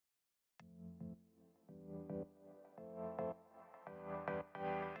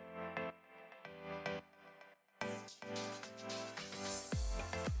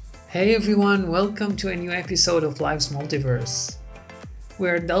Hey everyone, welcome to a new episode of Life's Multiverse. We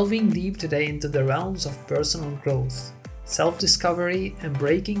are delving deep today into the realms of personal growth, self-discovery, and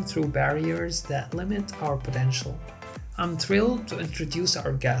breaking through barriers that limit our potential. I'm thrilled to introduce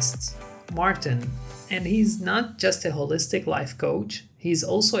our guest, Martin, and he's not just a holistic life coach, he's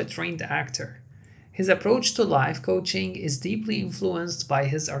also a trained actor. His approach to life coaching is deeply influenced by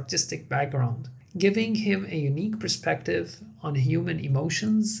his artistic background, giving him a unique perspective on human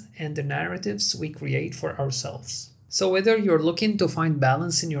emotions and the narratives we create for ourselves. So, whether you're looking to find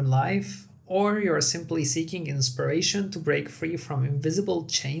balance in your life or you're simply seeking inspiration to break free from invisible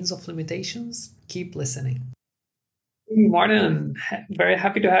chains of limitations, keep listening. Hey, Martin, very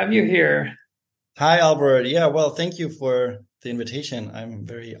happy to have you here. Hi, Albert. Yeah, well, thank you for the invitation. I'm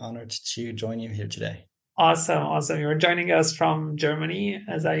very honored to join you here today. Awesome. You're joining us from Germany,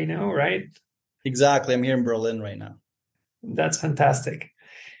 as I know, right? Exactly. I'm here in Berlin right now. That's fantastic.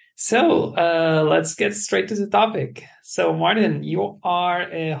 So let's get straight to the topic. So, Martin, you are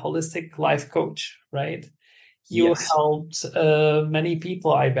a holistic life coach, right? You Yes. helped many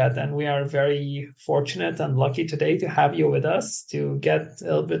people, I bet, and we are very fortunate and lucky today to have you with us to get a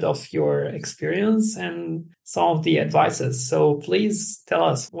little bit of your experience and some of the advices. So please tell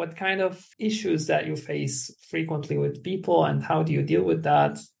us what kind of issues that you face frequently with people and how do you deal with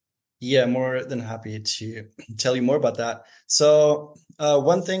that? Yeah, more than happy to tell you more about that. So,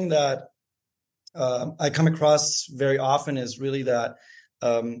 one thing that I come across very often is really that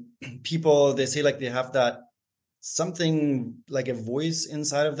people, they say like they have that something like a voice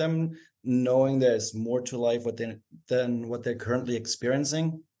inside of them, knowing there's more to life than what they're currently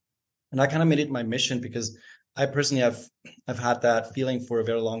experiencing. And I kind of made it my mission because I personally I've had that feeling for a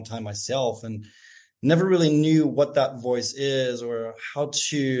very long time myself and never really knew what that voice is or how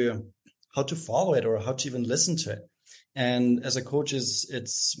to follow it or how to even listen to it. And as a coach,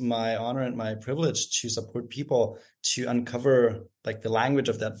 it's my honor and my privilege to support people to uncover like the language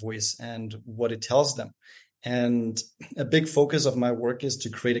of that voice and what it tells them. And a big focus of my work is to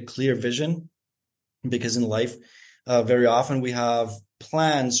create a clear vision because in life, very often we have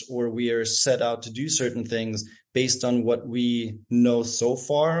plans or we are set out to do certain things based on what we know so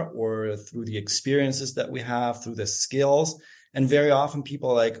far or through the experiences that we have, through the skills. And very often people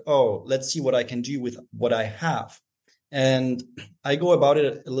are like, oh, let's see what I can do with what I have. And I go about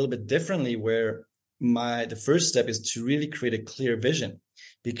it a little bit differently where the first step is to really create a clear vision.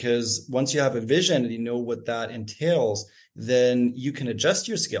 Because once you have a vision and you know what that entails, then you can adjust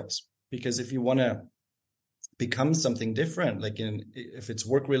your skills. Because if you want to become something different, like if it's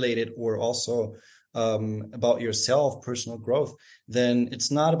work related or also about yourself, personal growth, then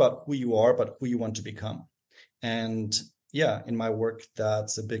it's not about who you are, but who you want to become. And yeah, in my work,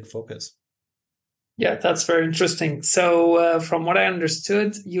 that's a big focus. Yeah, that's very interesting. So, from what I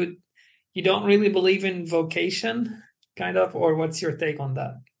understood, you don't really believe in vocation, kind of, or what's your take on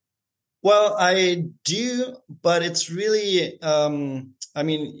that? Well, I do, but it's really, I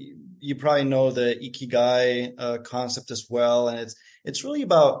mean, you probably know the Ikigai concept as well, and it's really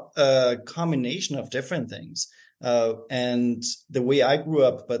about a combination of different things. And the way I grew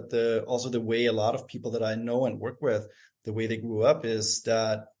up, but also the way a lot of people that I know and work with, the way they grew up is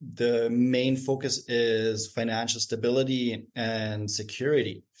that the main focus is financial stability and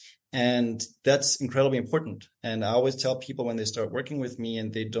security. And that's incredibly important. And I always tell people when they start working with me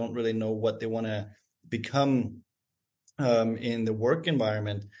and they don't really know what they want to become in the work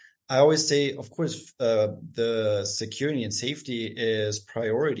environment, I always say, of course, the security and safety is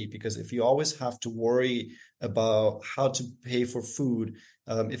priority because if you always have to worry about how to pay for food,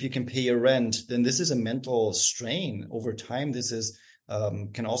 if you can pay your rent, then this is a mental strain over time. This is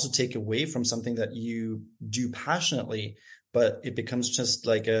can also take away from something that you do passionately, but it becomes just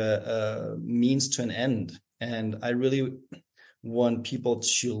like a means to an end. And I really want people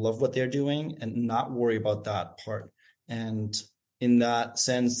to love what they're doing and not worry about that part. And in that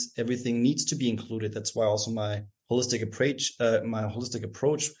sense, everything needs to be included. That's why also my holistic approach,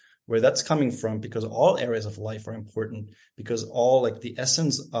 where that's coming from, because all areas of life are important, because all like the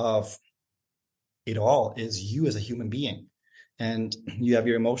essence of it all is you as a human being. And you have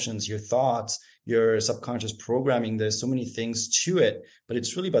your emotions, your thoughts, your subconscious programming. There's so many things to it, but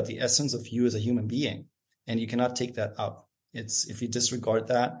it's really about the essence of you as a human being. And you cannot take that out. If you disregard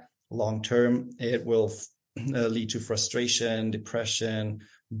that long term, it will lead to frustration, depression,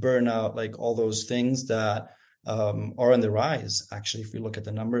 burnout, like all those things that are on the rise. Actually, if you look at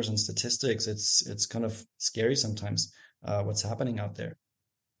the numbers and statistics, it's kind of scary sometimes what's happening out there.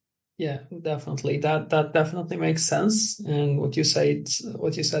 Yeah, definitely. That definitely makes sense. And what you said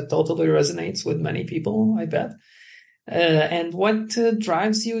totally resonates with many people, I bet. And what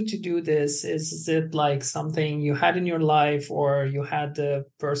drives you to do this? Is it like something you had in your life, or you had a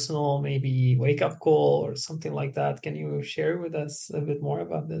personal maybe wake up call or something like that? Can you share with us a bit more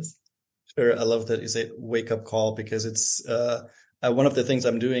about this? Sure. I love that you say wake up call because it's one of the things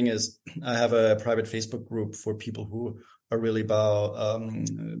I'm doing is I have a private Facebook group for people who are really about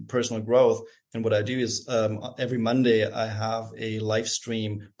personal growth. And what I do is every Monday I have a live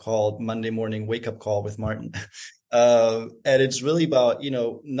stream called Monday Morning Wake Up Call with Martin. And it's really about,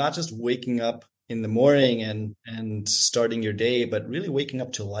 not just waking up in the morning and starting your day, but really waking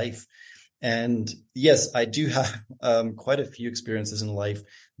up to life. And yes, I do have quite a few experiences in life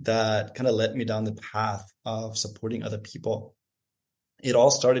that kind of led me down the path of supporting other people. It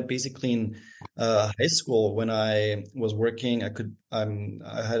all started basically in high school when I was working. I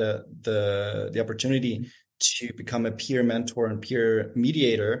had the opportunity to become a peer mentor and peer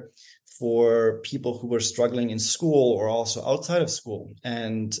mediator for people who were struggling in school or also outside of school.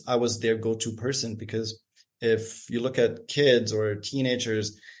 And I was their go-to person because if you look at kids or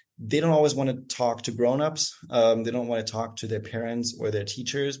teenagers, they don't always want to talk to grown-ups. They don't want to talk to their parents or their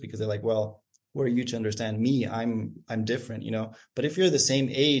teachers because they're like, well, who are you to understand me? I'm different, But if you're the same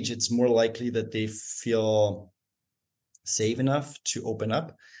age, it's more likely that they feel safe enough to open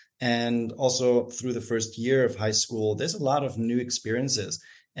up. And also through the first year of high school, there's a lot of new experiences,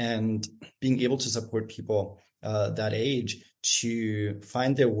 and being able to support people that age to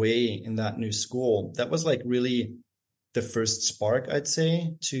find their way in that new school. That was like really the first spark, I'd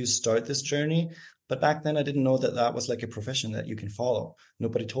say, to start this journey. But back then I didn't know that that was like a profession that you can follow.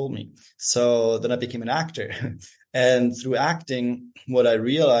 Nobody told me. So then I became an actor. And through acting, what I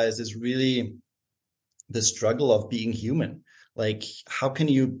realized is really the struggle of being human. Like, how can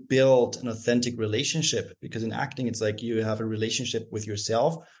you build an authentic relationship? Because in acting, it's like you have a relationship with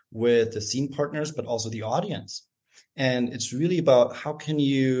yourself, with the scene partners, but also the audience. And it's really about how can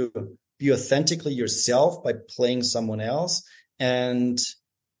you be authentically yourself by playing someone else and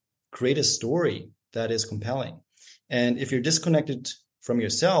create a story that is compelling. And if you're disconnected from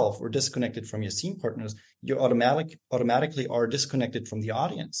yourself or disconnected from your scene partners, you automatically are disconnected from the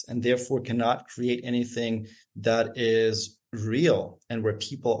audience and therefore cannot create anything that is real and where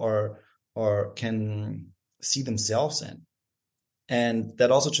people can see themselves in. And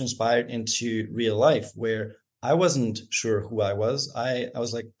that also transpired into real life where I wasn't sure who I was. I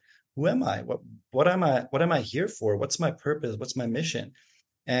was like, who am I? What am I here for? What's my purpose? What's my mission?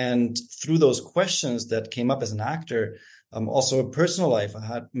 And through those questions that came up as an actor, also in personal life, I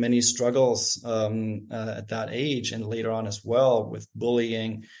had many struggles at that age and later on as well, with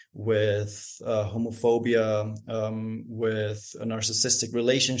bullying, with homophobia, with a narcissistic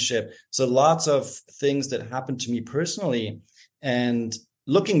relationship. So lots of things that happened to me personally. And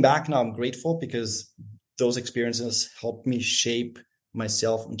looking back now, I'm grateful because those experiences helped me shape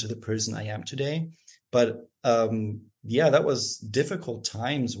myself into the person I am today. But yeah, that was difficult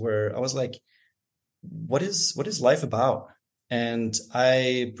times where I was like, what is life about? And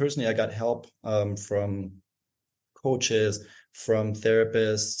I got help from coaches, from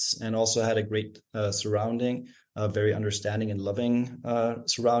therapists, and also had a great surrounding, very understanding and loving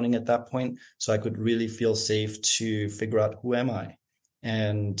surrounding at that point. So I could really feel safe to figure out who am I.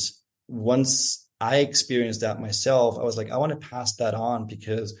 And once I experienced that myself, I was like, I want to pass that on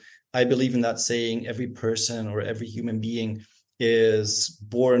because I believe in that saying, every person or every human being is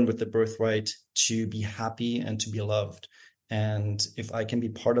born with the birthright to be happy and to be loved. And if I can be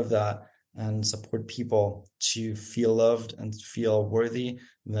part of that and support people to feel loved and feel worthy,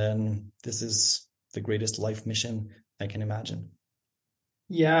 then this is the greatest life mission I can imagine.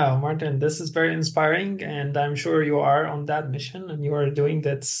 Yeah, Martin, this is very inspiring, and I'm sure you are on that mission and you are doing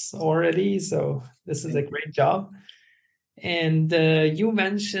that already. So this is a great job. And you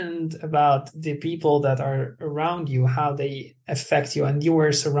mentioned about the people that are around you, how they affect you, and you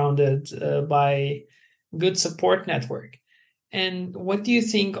were surrounded by good support network. And what do you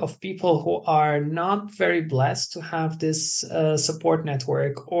think of people who are not very blessed to have this support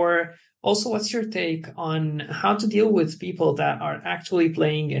network? Or also, what's your take on how to deal with people that are actually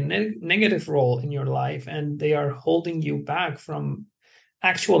playing a negative role in your life and they are holding you back from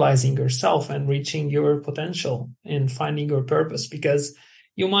actualizing yourself and reaching your potential and finding your purpose? Because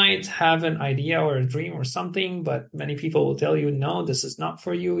you might have an idea or a dream or something, but many people will tell you, no, this is not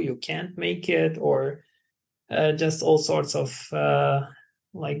for you. You can't make it, or just all sorts of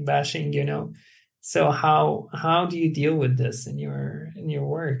like bashing, So how do you deal with this in your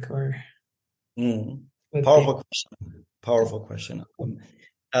work or with people? Powerful question. Powerful question.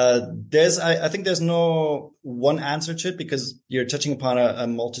 I think there's no one answer to it because you're touching upon a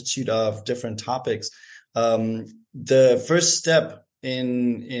multitude of different topics. The first step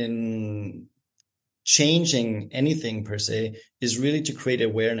in changing anything per se is really to create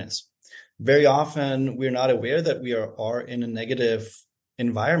awareness. Very often we're not aware that we are in a negative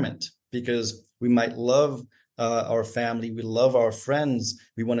environment because we might love our family, we love our friends,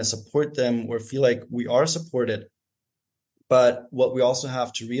 we want to support them or feel like we are supported. But what we also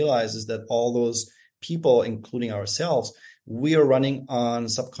have to realize is that all those people, including ourselves, we are running on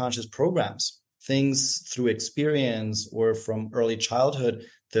subconscious programs, things through experience or from early childhood,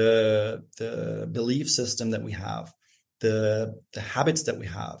 the belief system that we have, the habits that we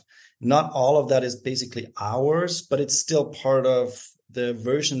have. Not all of that is basically ours, but it's still part of the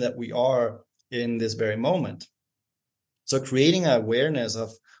version that we are in this very moment. So creating awareness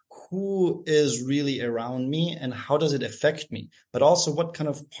of who is really around me and how does it affect me, but also what kind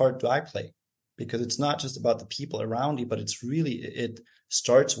of part do I play? Because it's not just about the people around you, but it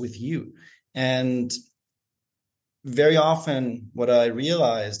starts with you. And very often what I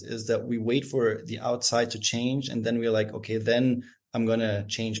realized is that we wait for the outside to change. And then we're like, okay, then I'm going to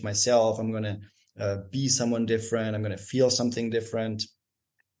change myself. I'm going to be someone different. I'm going to feel something different.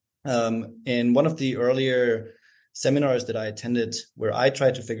 In one of the earlier seminars that I attended, where I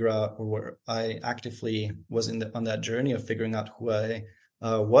tried to figure out, or where I actively was on that journey of figuring out who I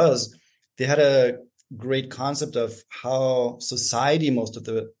was, they had a great concept of how society most of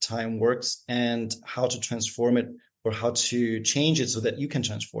the time works and how to transform it or how to change it so that you can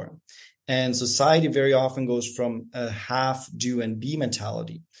transform. And society very often goes from a have, do, and be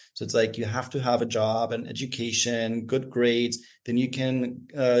mentality. So it's like you have to have a job, an education, good grades, then you can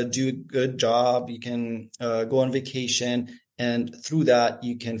do a good job, you can go on vacation, and through that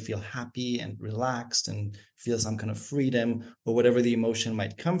you can feel happy and relaxed and feel some kind of freedom or whatever the emotion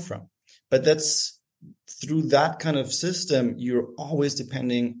might come from. But that's through that kind of system, you're always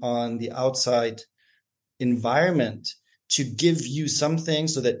depending on the outside environment to give you something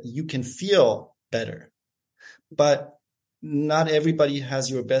so that you can feel better. But not everybody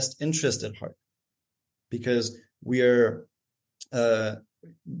has your best interest at heart, because we're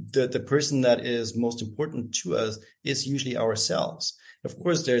the person that is most important to us is usually ourselves. Of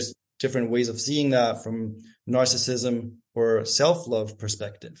course, there's different ways of seeing that from narcissism or self-love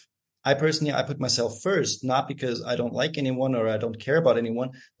perspective. I put myself first, not because I don't like anyone or I don't care about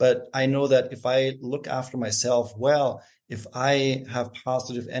anyone, but I know that if I look after myself well, if I have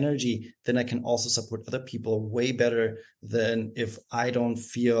positive energy, then I can also support other people way better than if I don't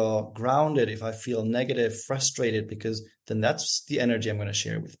feel grounded, if I feel negative, frustrated, because then that's the energy I'm going to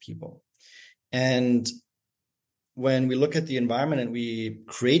share with people. And when we look at the environment and we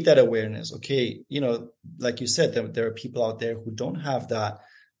create that awareness, okay, like you said, there are people out there who don't have that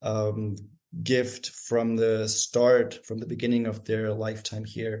gift from the start, from the beginning of their lifetime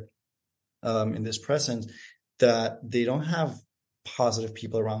here in this present, that they don't have positive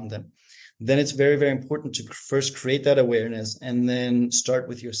people around them. Then it's very, very important to first create that awareness and then start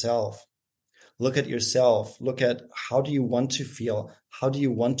with yourself. Look at yourself. Look at how do you want to feel? How do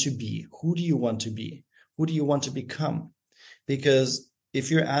you want to be? Who do you want to be? Who do you want to become? Because if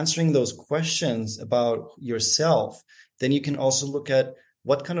you're answering those questions about yourself, then you can also look at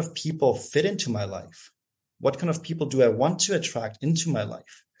what kind of people fit into my life? What kind of people do I want to attract into my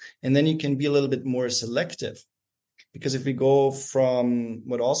life? And then you can be a little bit more selective. Because if we go from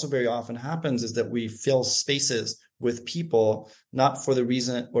what also very often happens is that we fill spaces with people, not for the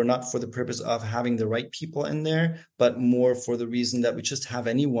reason or not for the purpose of having the right people in there, but more for the reason that we just have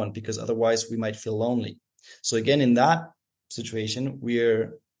anyone, because otherwise we might feel lonely. So again, in that situation,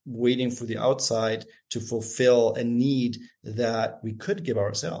 we're waiting for the outside to fulfill a need that we could give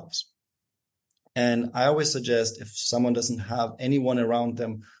ourselves. And I always suggest if someone doesn't have anyone around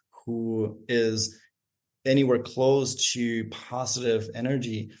them who is anywhere close to positive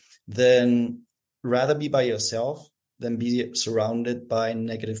energy, then rather be by yourself than be surrounded by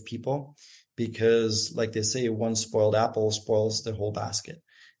negative people. Because like they say, one spoiled apple spoils the whole basket.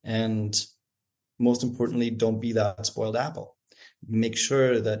 And most importantly, don't be that spoiled apple. Make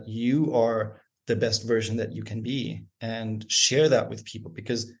sure that you are the best version that you can be and share that with people,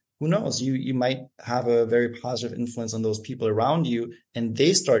 because who knows, you might have a very positive influence on those people around you and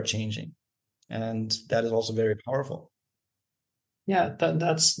they start changing. And that is also very powerful. Yeah,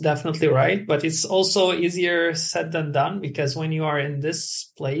 that's definitely right. But it's also easier said than done, because when you are in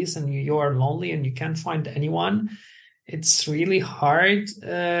this place and you are lonely and you can't find anyone, it's really hard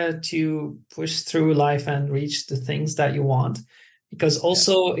to push through life and reach the things that you want. Because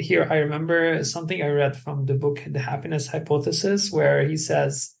also here, I remember something I read from the book, The Happiness Hypothesis, where he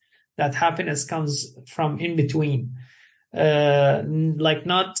says that happiness comes from in between. like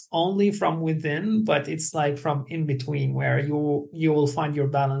not only from within, but it's like from in between, where you will find your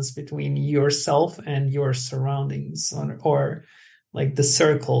balance between yourself and your surroundings, or like the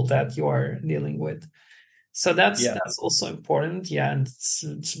circle that you are dealing with. So Yeah. that's also important. Yeah, and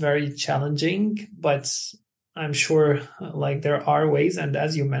it's very challenging, but I'm sure like there are ways, and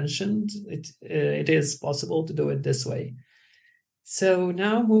as you mentioned, it is possible to do it this way. So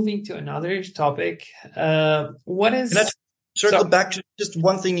now moving to another topic, what Can I is circle so back to just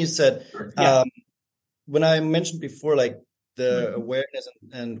one thing you said? yeah. When I mentioned before, like the Mhm. awareness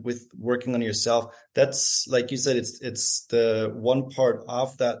and with working on yourself, that's like you said, it's the one part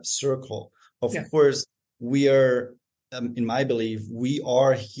of that circle. Of Yeah. course, we are, in my belief, we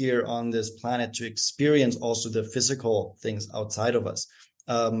are here on this planet to experience also the physical things outside of us.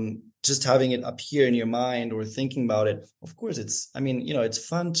 Just having it up here in your mind or thinking about it, of course, I mean, it's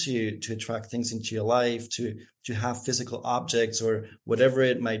fun to attract things into your life, to have physical objects or whatever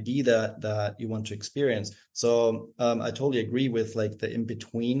it might be that you want to experience. So I totally agree with like the in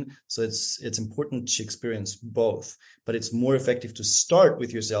between. So it's important to experience both, but it's more effective to start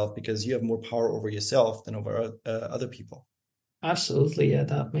with yourself because you have more power over yourself than over other people. Absolutely. Yeah,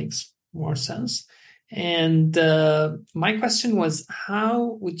 that makes more sense. And my question was,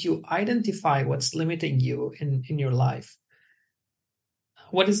 how would you identify what's limiting you in your life?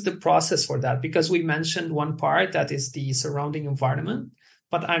 What is the process for that? Because we mentioned one part that is the surrounding environment,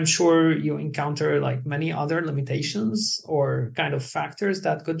 but I'm sure you encounter like many other limitations or kind of factors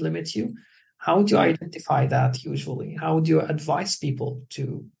that could limit you. How would you Mm. identify that usually? How would you advise people to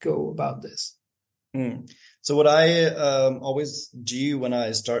go about this? Mm. So what I always do when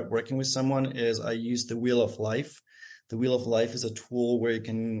I start working with someone is I use the Wheel of Life. The Wheel of Life is a tool where you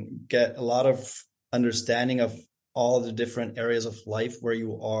can get a lot of understanding of all the different areas of life where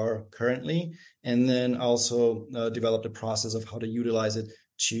you are currently, and then also develop the process of how to utilize it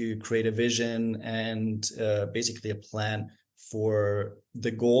to create a vision and basically a plan for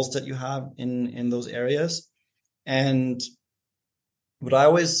the goals that you have in those areas. And but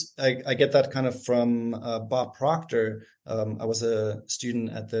I get that kind of from Bob Proctor. I was a student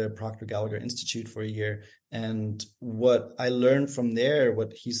at the Proctor Gallagher Institute for a year. And what I learned from there,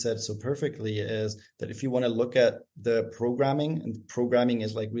 what he said so perfectly is that if you want to look at the programming, and programming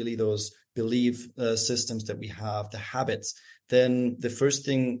is like really those belief systems that we have, the habits, then the first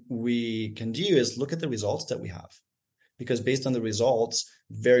thing we can do is look at the results that we have. Because based on the results,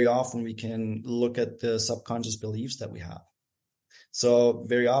 very often we can look at the subconscious beliefs that we have. So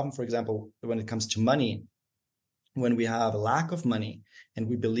very often, for example, when it comes to money, when we have a lack of money and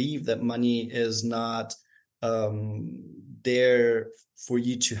we believe that money is not um, there for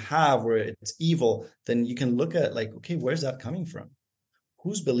you to have, or it's evil, then you can look at like, okay, where's that coming from?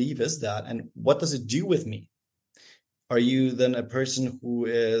 Whose belief is that? And what does it do with me? Are you then a person who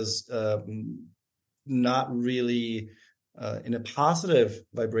is not really in a positive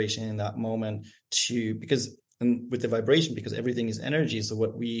vibration in that moment because and with the vibration, because everything is energy. So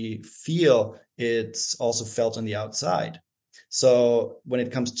what we feel, it's also felt on the outside. So when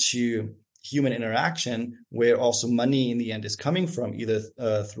it comes to human interaction, where also money in the end is coming from, either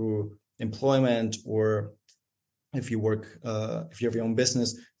through employment or if you work, if you have your own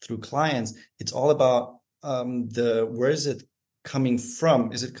business through clients, it's all about where is it coming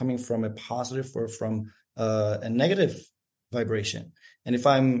from? Is it coming from a positive or from a negative vibration? And if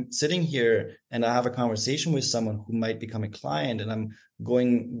I'm sitting here and I have a conversation with someone who might become a client and I'm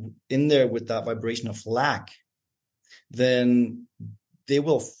going in there with that vibration of lack, then they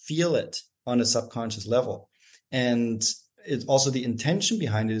will feel it on a subconscious level. And it's also the intention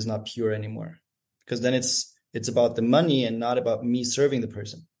behind it is not pure anymore, because then it's about the money and not about me serving the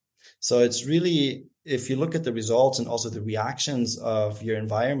person. So it's really, if you look at the results and also the reactions of your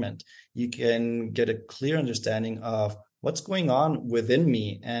environment, you can get a clear understanding of what's going on within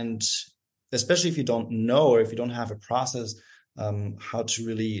me. And especially if you don't know, or if you don't have a process, how to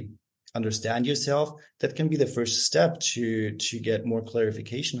really understand yourself, that can be the first step to get more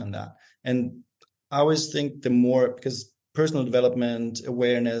clarification on that. And I always think the more, because personal development,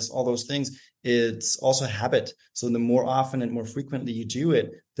 awareness, all those things, it's also a habit. So the more often and more frequently you do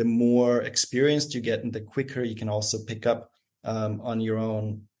it, the more experienced you get and the quicker you can also pick up on your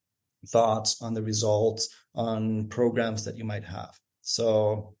own thoughts, on the results, on programs that you might have.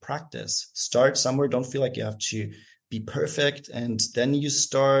 So practice, start somewhere. Don't feel like you have to be perfect. And then you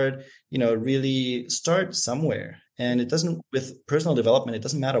start, really start somewhere. And it doesn't, with personal development, it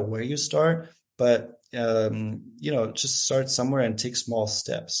doesn't matter where you start, but, just start somewhere and take small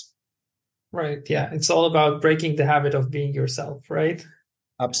steps. Right. Yeah. It's all about breaking the habit of being yourself, right?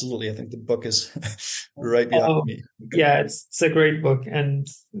 Absolutely. I think the book is right behind Oh, me. yeah, it's a great book, and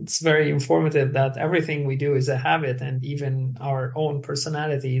it's very informative that everything we do is a habit, and even our own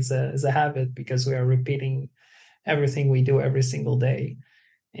personality is a habit because we are repeating everything we do every single day.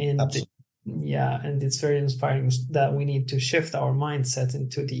 And Absolutely. yeah, and it's very inspiring that we need to shift our mindset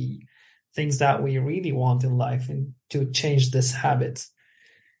into the things that we really want in life and to change this habit.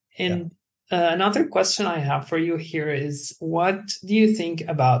 Yeah. And another question I have for you here is, what do you think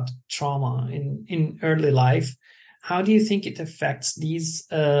about trauma in early life? How do you think it affects these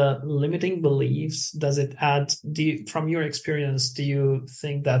limiting beliefs? Does it add, from your experience, do you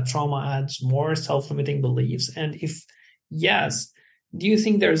think that trauma adds more self-limiting beliefs? And if yes, do you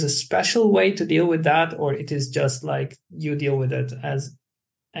think there's a special way to deal with that, or it is just like you deal with it as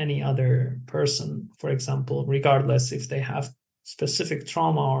any other person, for example, regardless if they have specific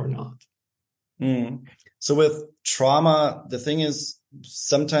trauma or not? Mm. So with trauma, the thing is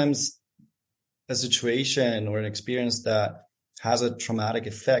sometimes a situation or an experience that has a traumatic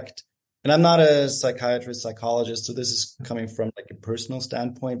effect. And I'm not a psychiatrist, psychologist, so this is coming from like a personal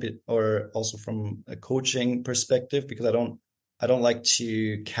standpoint, or also from a coaching perspective, because I don't like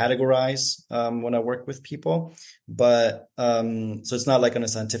to categorize when I work with people. But so it's not like on a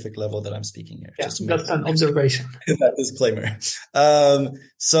scientific level that I'm speaking here, Yeah, just to make that's an observation. that disclaimer.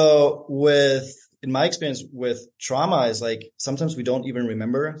 In my experience with trauma is like sometimes we don't even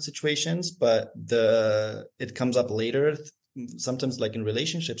remember situations, but it comes up later. Sometimes like in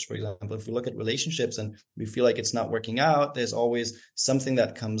relationships, for example, if we look at relationships and we feel like it's not working out, there's always something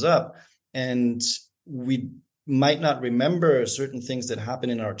that comes up, and we might not remember certain things that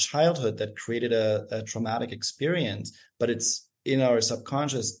happened in our childhood that created a traumatic experience, but it's in our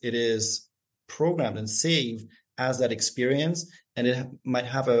subconscious. It is programmed and saved as that experience, and it might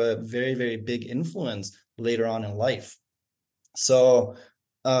have a very, very big influence later on in life. So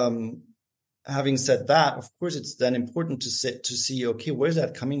having said that, of course, it's then important to see, okay, where's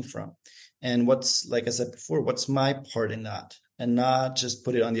that coming from? And what's, like I said before, what's my part in that? And not just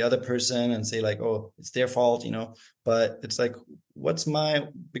put it on the other person and say like, oh, it's their fault, but it's like,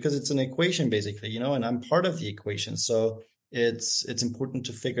 because it's an equation basically, and I'm part of the equation. So it's important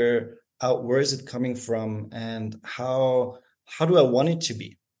to figure out where is it coming from and how do I want it to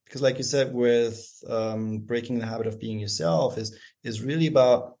be? Because like you said, with breaking the habit of being yourself is really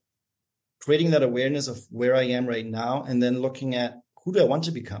about creating that awareness of where I am right now, and then looking at who do I want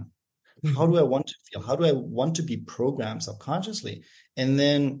to become? How do I want to feel? How do I want to be programmed subconsciously? And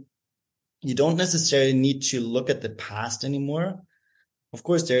then you don't necessarily need to look at the past anymore. Of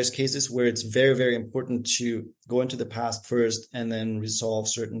course, there's cases where it's very, very important to go into the past first and then resolve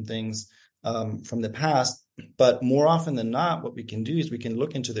certain things from the past. But more often than not, what we can do is we can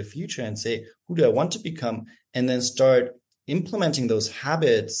look into the future and say, who do I want to become? And then start implementing those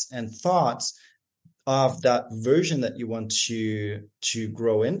habits and thoughts of that version that you want to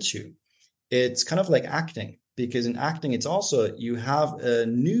grow into. It's kind of like acting, because in acting, it's also, you have a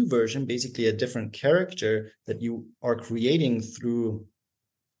new version, basically a different character that you are creating through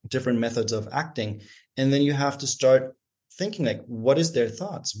different methods of acting. And then you have to start thinking like, what is their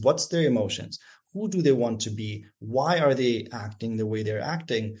thoughts? What's their emotions? Who do they want to be? Why are they acting the way they're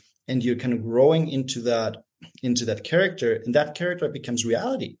acting? And you're kind of growing into that character, and that character becomes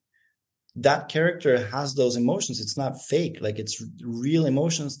reality. That character has those emotions. It's not fake. Like, it's real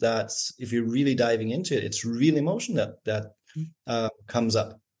emotions. That's, if you're really diving into it, it's real emotion that comes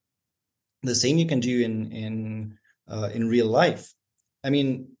up. The same you can do in real life. I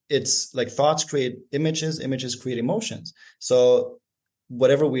mean, it's like thoughts create images, images create emotions. So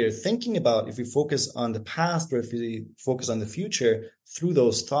whatever we are thinking about, if we focus on the past or if we focus on the future, through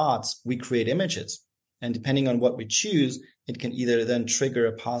those thoughts, we create images. And depending on what we choose, it can either then trigger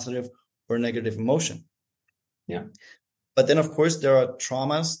a positive or negative emotion. Yeah. But then, of course, there are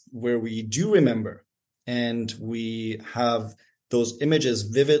traumas where we do remember and we have those images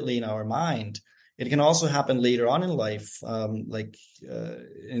vividly in our mind. It can also happen later on in life. If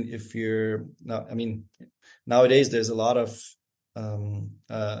you're, I mean, nowadays there's a lot of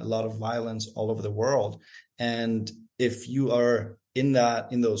violence all over the world. And if you are in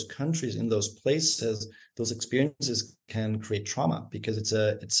those countries, in those places, those experiences can create trauma, because it's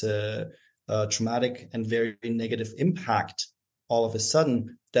a traumatic and very negative impact all of a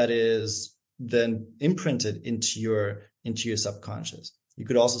sudden that is then imprinted into your subconscious. You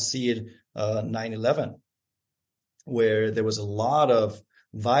could also see it 9/11, where there was a lot of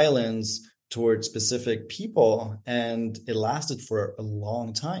violence towards specific people, and it lasted for a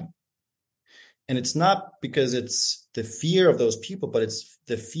long time. And it's not because it's the fear of those people, but it's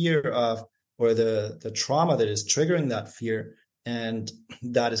the fear of, or the trauma that is triggering that fear and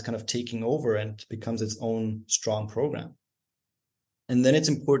that is kind of taking over and becomes its own strong program. And then it's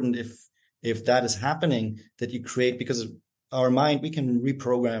important, if that is happening, that you create, because our mind, we can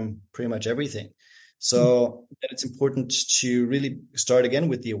reprogram pretty much everything. So it's important to really start again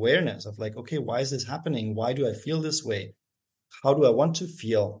with the awareness of like, okay, why is this happening? Why do I feel this way? How do I want to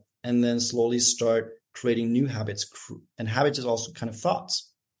feel? And then slowly start creating new habits. And habits is also kind of thoughts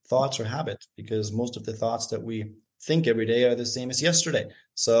or habits, because most of the thoughts that we think every day are the same as yesterday.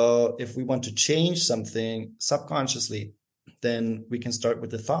 So if we want to change something subconsciously, then we can start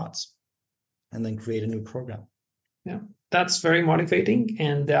with the thoughts and then create a new program. Yeah, that's very motivating.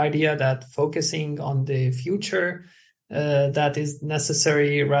 And the idea that focusing on the future, that is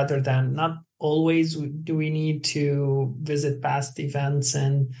necessary, rather than, not always do we need to visit past events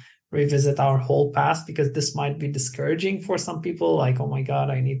and revisit our whole past, because this might be discouraging for some people. Like, oh my God,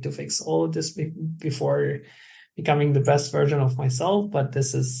 I need to fix all of this before becoming the best version of myself. But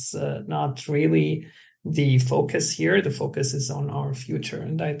this is not really the focus here. The focus is on our future.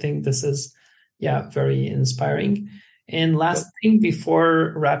 And I think this is, very inspiring. And last thing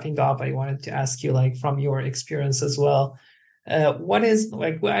before wrapping up, I wanted to ask you, like, from your experience as well, what is,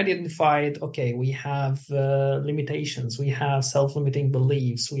 like, we identified, okay, we have limitations, we have self-limiting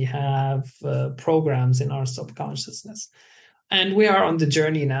beliefs, we have programs in our subconsciousness. And we are on the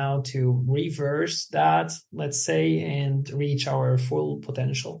journey now to reverse that, let's say, and reach our full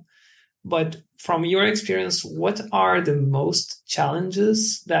potential. But from your experience, what are the most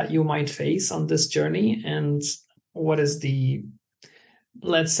challenges that you might face on this journey? And what is the,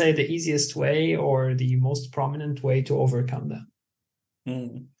 let's say, the easiest way or the most prominent way to overcome them?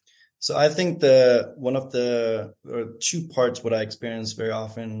 So I think one of the two parts what I experience very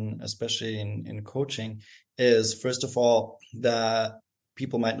often, especially in coaching, is, first of all, that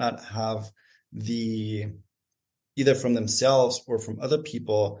people might not have either from themselves or from other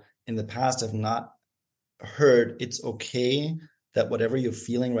people in the past, have not heard it's okay, that whatever you're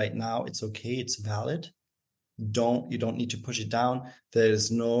feeling right now, it's okay, it's valid. You don't need to push it down.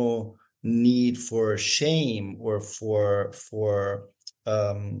 There's no need for shame or for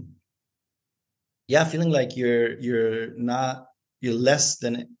feeling like you're less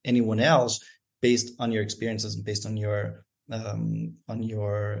than anyone else based on your experiences and based on your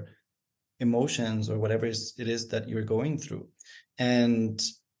emotions or whatever it is that you're going through. And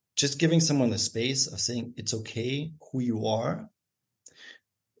just giving someone the space of saying it's okay who you are,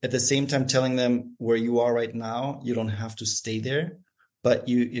 at the same time telling them where you are right now, you don't have to stay there, but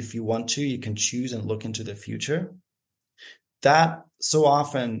if you want to, you can choose and look into the future. That so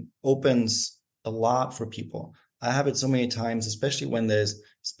often opens a lot for people. I have it so many times, especially when there's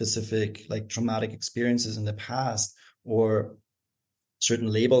specific, like, traumatic experiences in the past or certain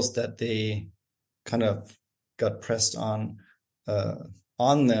labels that they kind of got pressed on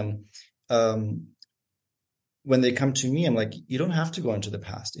them. When they come to me, I'm like, you don't have to go into the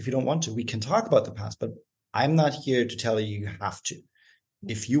past. If you don't want to, we can talk about the past, but I'm not here to tell you have to.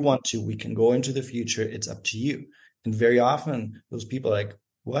 If you want to, we can go into the future. It's up to you. And very often those people are like,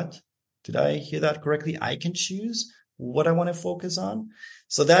 what? Did I hear that correctly? I can choose what I want to focus on.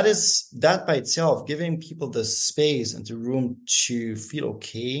 So that by itself, giving people the space and the room to feel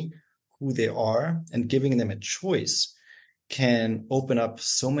okay who they are and giving them a choice, can open up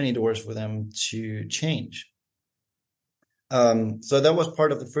so many doors for them to change. So that was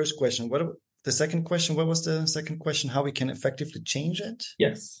part of the first question. What was the second question? How we can effectively change it?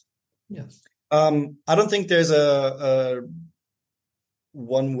 Yes. I don't think there's a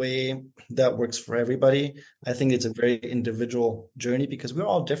one way that works for everybody. I think it's a very individual journey, because we're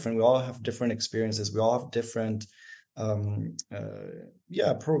all different. We all have different experiences. We all have different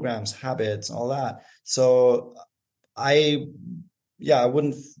programs, habits, all that. So I'm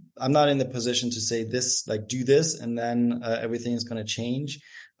not in the position to say this, like, do this and then everything is going to change.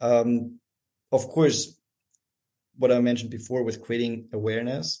 Of course, what I mentioned before with creating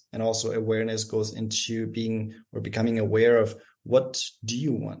awareness, and also awareness goes into becoming aware of, what do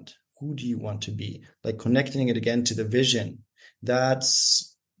you want? Who do you want to be? Like, connecting it again to the vision.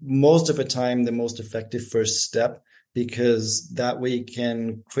 That's most of the time the most effective first step, because that way you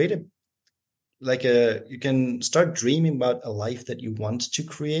can create you can start dreaming about a life that you want to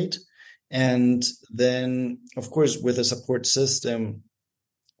create. And then, of course, with a support system,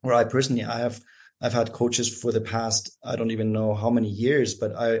 or I've had coaches for the past, I don't even know how many years,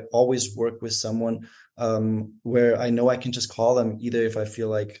 but I always work with someone where I know I can just call them, either if I feel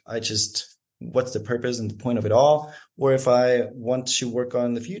like what's the purpose and the point of it all, or if I want to work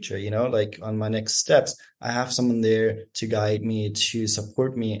on the future, like on my next steps, I have someone there to guide me, to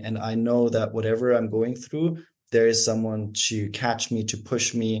support me. And I know that whatever I'm going through, there is someone to catch me, to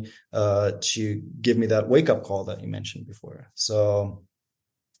push me, to give me that wake up call that you mentioned before. So,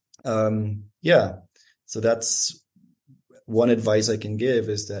 yeah, so that's one advice I can give,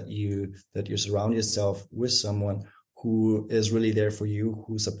 is that you surround yourself with someone who is really there for you,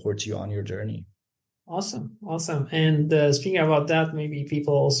 who supports you on your journey. Awesome. And speaking about that, maybe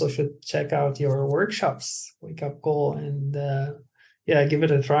people also should check out your workshops, Wake Up Call, and give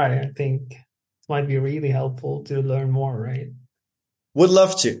it a try. I think it might be really helpful to learn more, right? Would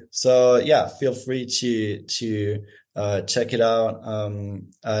love to. So yeah, feel free to check it out.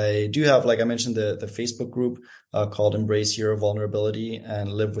 I do have, like I mentioned, the Facebook group called Embrace Your Vulnerability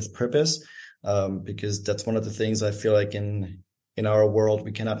and Live with Purpose, because that's one of the things I feel like in our world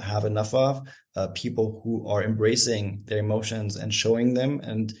we cannot have enough of, people who are embracing their emotions and showing them,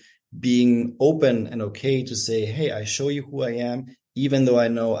 and being open and okay to say, hey, I show you who I am, even though I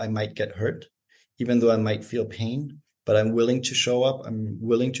know I might get hurt, even though I might feel pain, but I'm willing to show up. I'm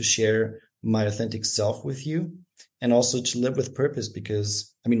willing to share my authentic self with you, and also to live with purpose.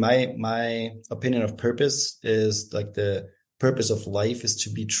 Because I mean, my opinion of purpose is like the purpose of life is to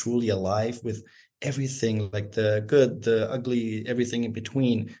be truly alive with everything, like the good, the ugly, everything in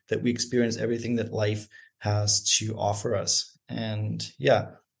between, that we experience everything that life has to offer us. And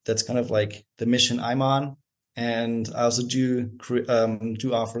yeah, that's kind of like the mission I'm on. And I also do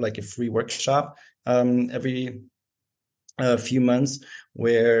offer like a free workshop every few months,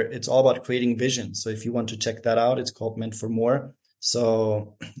 where it's all about creating vision. So if you want to check that out, it's called Meant for More.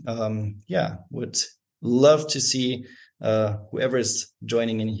 So would love to see whoever is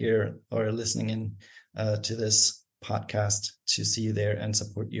joining in here or listening in to this podcast, to see you there and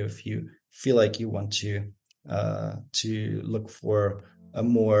support you if you feel like you want to look for a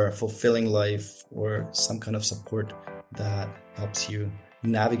more fulfilling life, or some kind of support that helps you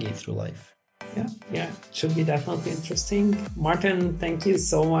navigate through life. Yeah, it should be definitely interesting. Martin, thank you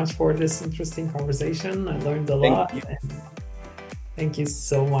so much for this interesting conversation. I learned a lot. And thank you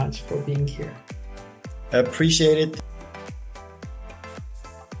so much for being here. I appreciate it.